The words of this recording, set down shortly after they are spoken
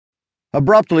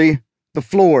Abruptly, the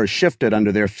floor shifted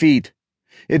under their feet.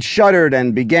 It shuddered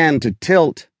and began to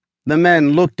tilt. The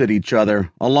men looked at each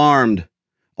other, alarmed.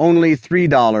 Only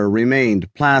 $3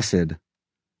 remained placid.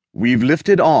 "We've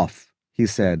lifted off," he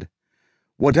said.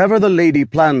 "Whatever the lady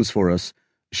plans for us,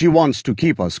 she wants to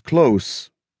keep us close."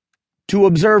 To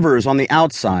observers on the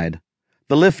outside,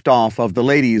 the liftoff of the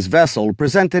lady's vessel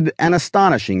presented an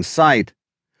astonishing sight.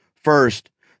 First,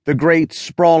 the great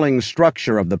sprawling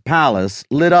structure of the palace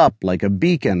lit up like a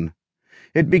beacon.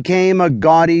 It became a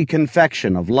gaudy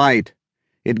confection of light.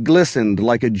 It glistened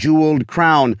like a jeweled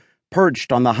crown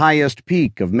perched on the highest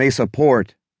peak of Mesa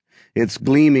Port. Its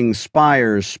gleaming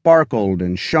spires sparkled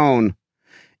and shone.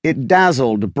 It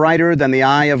dazzled brighter than the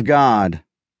eye of God.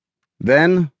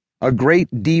 Then, a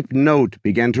great deep note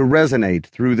began to resonate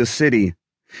through the city.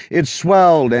 It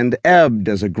swelled and ebbed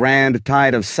as a grand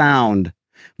tide of sound,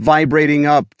 vibrating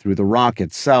up through the rock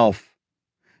itself.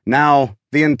 Now,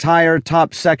 the entire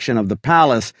top section of the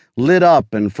palace lit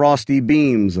up in frosty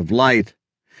beams of light.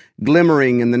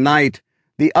 Glimmering in the night,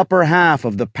 the upper half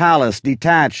of the palace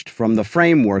detached from the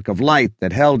framework of light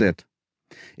that held it.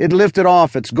 It lifted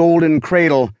off its golden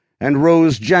cradle and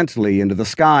rose gently into the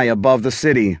sky above the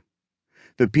city.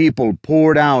 The people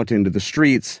poured out into the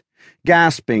streets,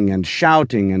 gasping and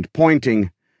shouting and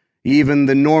pointing. Even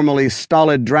the normally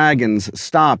stolid dragons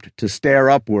stopped to stare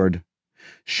upward.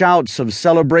 Shouts of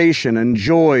celebration and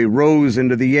joy rose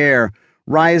into the air,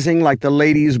 rising like the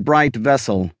lady's bright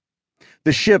vessel.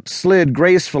 The ship slid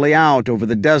gracefully out over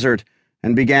the desert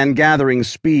and began gathering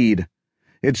speed.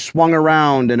 It swung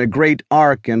around in a great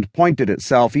arc and pointed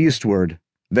itself eastward.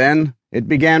 Then it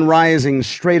began rising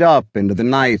straight up into the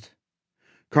night.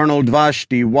 Colonel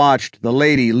Dvashti watched the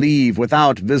lady leave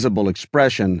without visible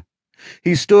expression.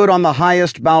 He stood on the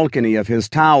highest balcony of his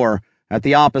tower at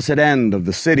the opposite end of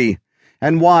the city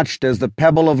and watched as the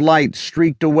pebble of light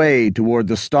streaked away toward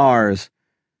the stars.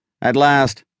 At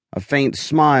last, a faint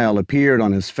smile appeared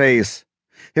on his face.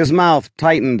 His mouth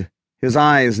tightened, his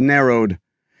eyes narrowed.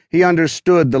 He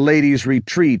understood the lady's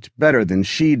retreat better than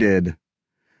she did.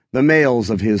 The males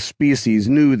of his species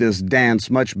knew this dance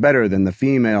much better than the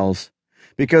females,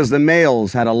 because the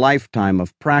males had a lifetime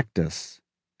of practice.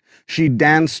 She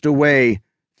danced away,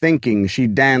 thinking she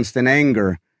danced in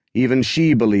anger. Even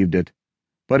she believed it.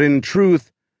 But in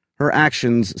truth, her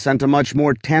actions sent a much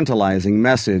more tantalizing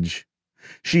message.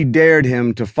 She dared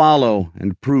him to follow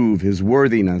and prove his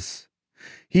worthiness.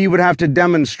 He would have to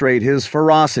demonstrate his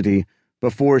ferocity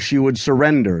before she would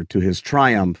surrender to his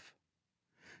triumph.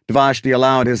 Dvashti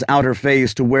allowed his outer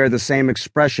face to wear the same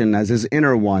expression as his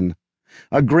inner one,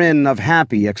 a grin of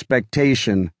happy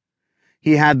expectation.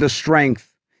 He had the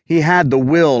strength, he had the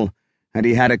will, and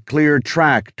he had a clear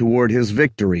track toward his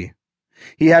victory.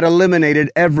 He had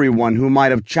eliminated everyone who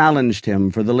might have challenged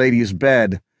him for the lady's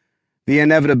bed. The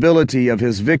inevitability of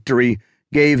his victory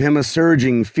gave him a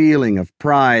surging feeling of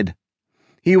pride.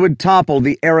 He would topple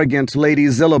the arrogant Lady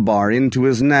Zilibar into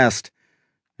his nest,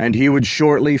 and he would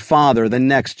shortly father the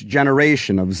next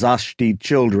generation of Zashti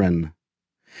children.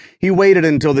 He waited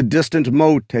until the distant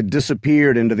moat had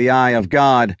disappeared into the eye of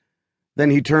God. Then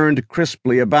he turned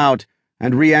crisply about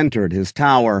and re-entered his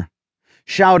tower,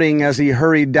 shouting as he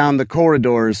hurried down the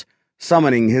corridors,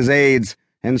 summoning his aides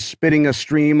and spitting a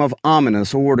stream of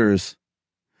ominous orders.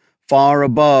 Far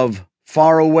above,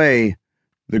 far away,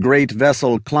 the great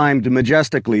vessel climbed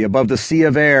majestically above the sea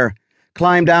of air,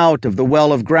 climbed out of the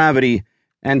well of gravity,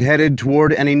 and headed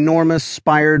toward an enormous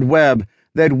spired web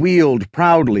that wheeled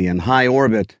proudly in high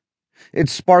orbit. It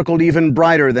sparkled even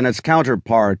brighter than its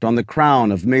counterpart on the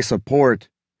crown of Mesa Port.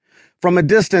 From a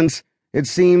distance, it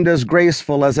seemed as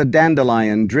graceful as a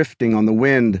dandelion drifting on the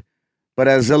wind, but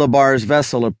as Zilibar's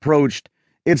vessel approached,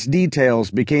 its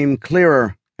details became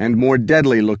clearer and more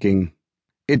deadly-looking.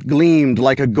 It gleamed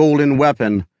like a golden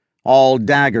weapon, all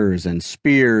daggers and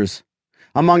spears.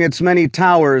 Among its many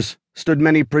towers stood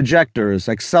many projectors,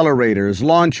 accelerators,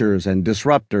 launchers, and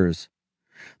disruptors.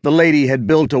 The lady had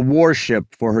built a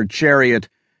warship for her chariot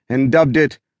and dubbed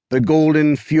it the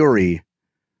Golden Fury.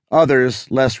 Others,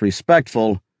 less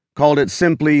respectful, called it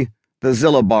simply the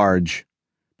Zilibarge,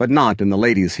 but not in the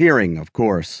lady's hearing, of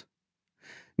course.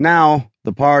 Now,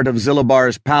 the part of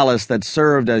Zilibar's palace that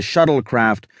served as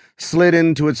shuttlecraft slid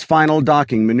into its final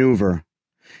docking maneuver.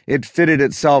 It fitted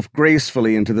itself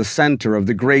gracefully into the center of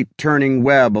the great turning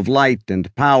web of light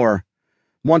and power.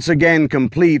 Once again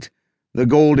complete, the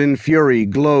Golden Fury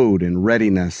glowed in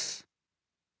readiness.